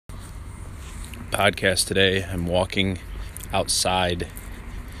podcast today. I'm walking outside.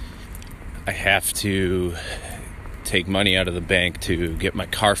 I have to take money out of the bank to get my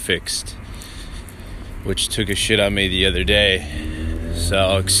car fixed, which took a shit on me the other day.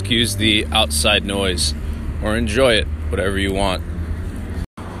 So excuse the outside noise or enjoy it, whatever you want.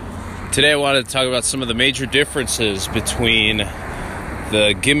 Today I wanted to talk about some of the major differences between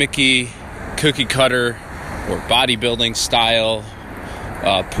the gimmicky, cookie cutter, or bodybuilding style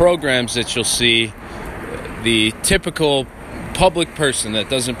programs that you'll see the typical public person that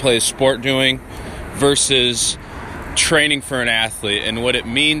doesn't play a sport doing versus training for an athlete and what it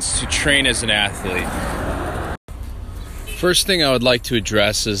means to train as an athlete. First thing I would like to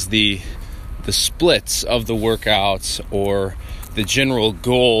address is the splits of the workouts or the general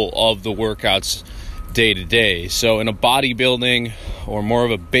goal of the workouts day to day. So in a bodybuilding or more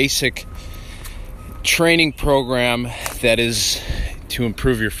of a basic training program that is to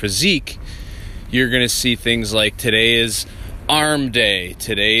improve your physique, you're going to see things like today is arm day,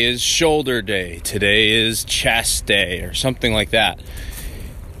 today is shoulder day, today is chest day, or something like that.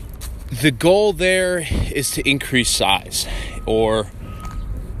 The goal there is to increase size or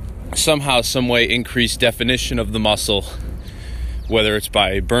somehow, some way increase definition of the muscle, whether it's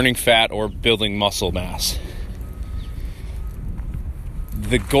by burning fat or building muscle mass.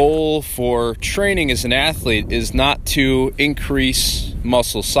 The goal for training as an athlete is not to increase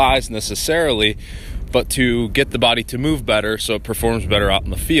muscle size necessarily, but to get the body to move better so it performs better out in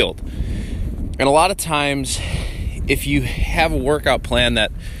the field. And a lot of times, if you have a workout plan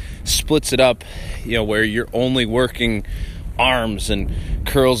that splits it up, where you're only working arms and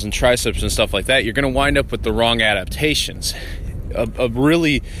curls and triceps and stuff like that, you're going to wind up with the wrong adaptations.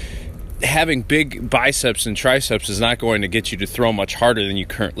 Really having big biceps and triceps is not going to get you to throw much harder than you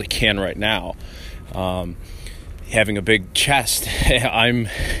currently can right now. Having a big chest,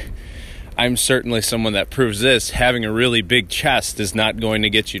 I'm certainly someone that proves this. Having a really big chest is not going to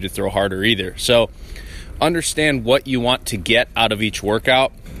get you to throw harder either. So understand what you want to get out of each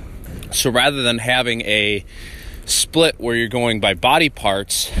workout. So rather than having a split where you're going by body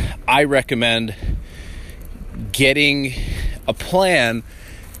parts, I recommend getting a plan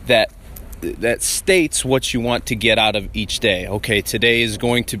that states what you want to get out of each day. Okay, today is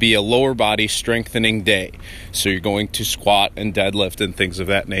going to be a lower body strengthening day. So you're going to squat and deadlift and things of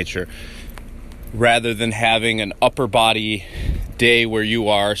that nature. Rather than having an upper body day where you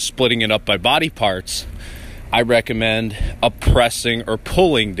are splitting it up by body parts, I recommend a pressing or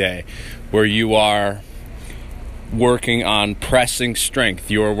pulling day where you are working on pressing strength.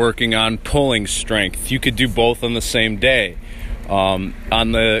 You are working on pulling strength. You could do both on the same day. On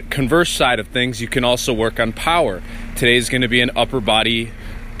the converse side of things, you can also work on power. Today is going to be an upper body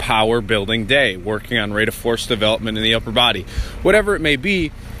power building day, working on rate of force development in the upper body. Whatever it may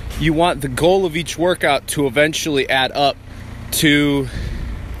be, you want the goal of each workout to eventually add up to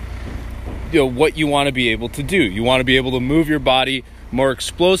what you want to be able to do. You want to be able to move your body more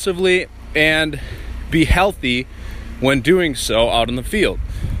explosively and be healthy when doing so out in the field.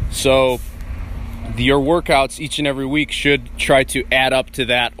 So your workouts each and every week should try to add up to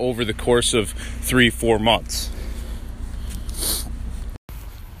that over the course of 3-4 months.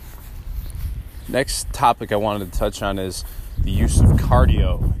 Next topic I wanted to touch on is the use of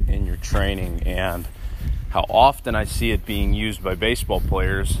cardio in your training and how often I see it being used by baseball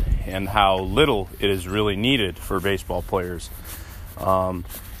players and how little it is really needed for baseball players.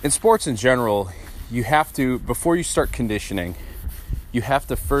 In sports in general, you have to, before you start conditioning, you have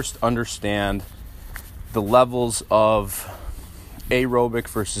to first understand the levels of aerobic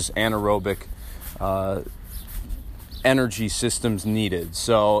versus anaerobic energy systems needed.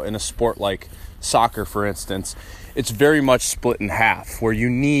 So in a sport like soccer, for instance, it's very much split in half, where you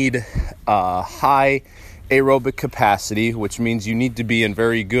need high aerobic capacity, which means you need to be in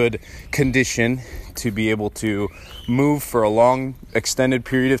very good condition to be able to move for a long, extended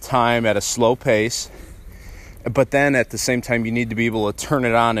period of time at a slow pace. But then at the same time, you need to be able to turn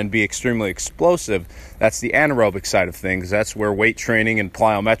it on and be extremely explosive. That's the anaerobic side of things. That's where weight training and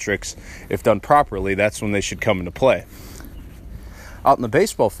plyometrics, if done properly, that's when they should come into play. Out in the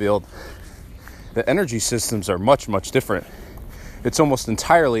baseball field, the energy systems are much, much different. It's almost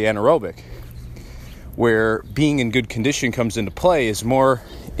entirely anaerobic. Where being in good condition comes into play is more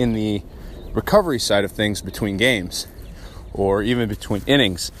in the recovery side of things between games or even between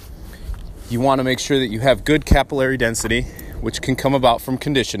innings. You want to make sure that you have good capillary density, which can come about from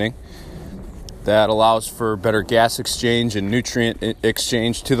conditioning. That allows for better gas exchange and nutrient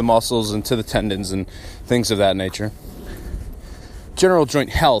exchange to the muscles and to the tendons and things of that nature. General joint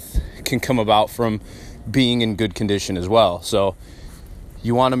health can come about from being in good condition as well. So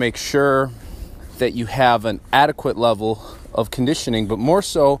you want to make sure that you have an adequate level of conditioning, but more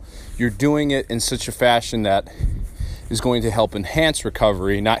so you're doing it in such a fashion that is going to help enhance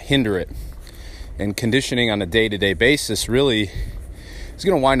recovery, not hinder it. And conditioning on a day-to-day basis really is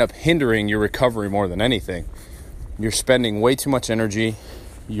going to wind up hindering your recovery more than anything. You're spending way too much energy.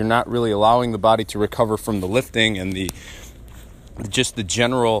 You're not really allowing the body to recover from the lifting and the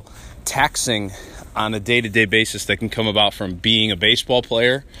general taxing on a day-to-day basis that can come about from being a baseball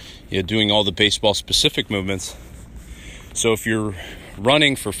player, doing all the baseball-specific movements. So if you're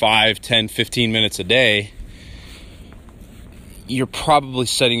running for 5, 10, 15 minutes a day, you're probably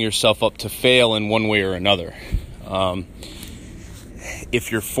setting yourself up to fail in one way or another.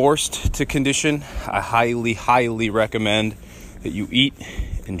 If you're forced to condition, I highly, highly recommend that you eat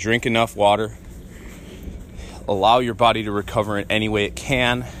and drink enough water. Allow your body to recover in any way it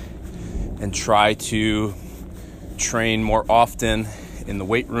can, and try to train more often in the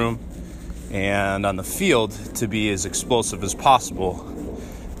weight room and on the field to be as explosive as possible.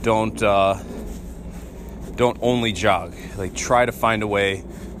 Don't only jog. Try to find a way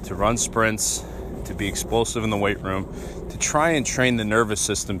to run sprints, to be explosive in the weight room, to try and train the nervous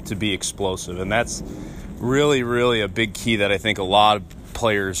system to be explosive. And that's really, really a big key that I think a lot of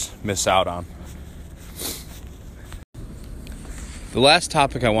players miss out on. The last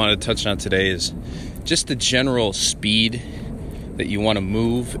topic I wanted to touch on today is just the general speed that you want to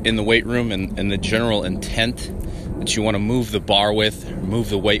move in the weight room, and the general intent that you want to move the bar with, or move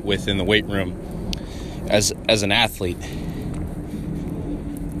the weight with in the weight room as an athlete.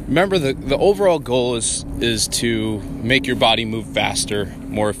 Remember, the overall goal is to make your body move faster,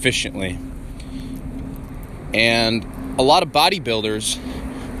 more efficiently. And a lot of bodybuilders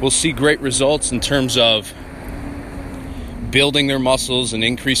will see great results in terms of building their muscles and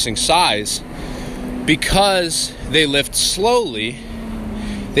increasing size because they lift slowly.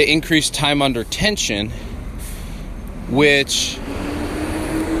 They increase time under tension, which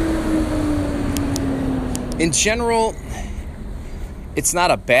in general, it's not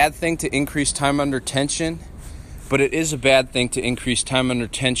a bad thing to increase time under tension, but it is a bad thing to increase time under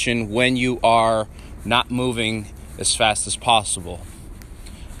tension when you are not moving as fast as possible.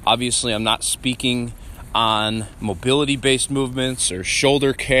 Obviously, I'm not speaking on mobility-based movements or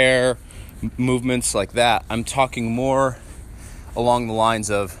shoulder care movements like that. I'm talking more along the lines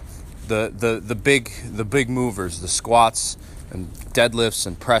of the big movers, the squats and deadlifts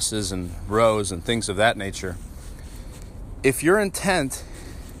and presses and rows and things of that nature. If your intent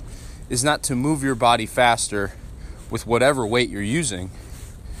is not to move your body faster with whatever weight you're using,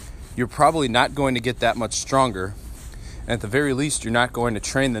 you're probably not going to get that much stronger. And at the very least, you're not going to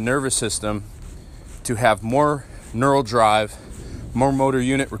train the nervous system to have more neural drive, more motor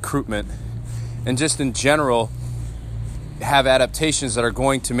unit recruitment, and just in general have adaptations that are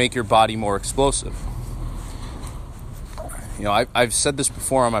going to make your body more explosive. I've said this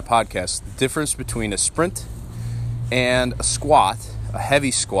before on my podcast. The difference between a sprint and a squat, a heavy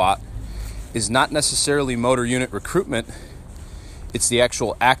squat, is not necessarily motor unit recruitment. It's the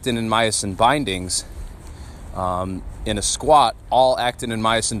actual actin and myosin bindings. In a squat, all actin and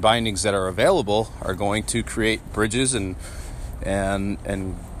myosin bindings that are available are going to create bridges and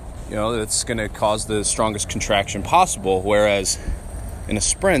it's going to cause the strongest contraction possible. Whereas in a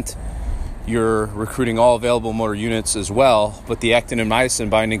sprint, you're recruiting all available motor units as well, but the actin and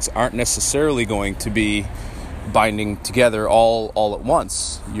myosin bindings aren't necessarily going to be binding together all at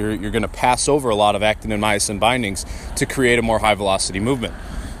once. You're going to pass over a lot of actin and myosin bindings to create a more high velocity movement.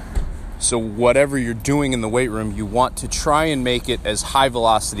 So whatever you're doing in the weight room, you want to try and make it as high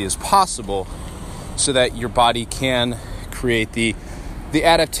velocity as possible so that your body can create the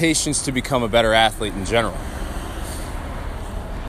adaptations to become a better athlete in general.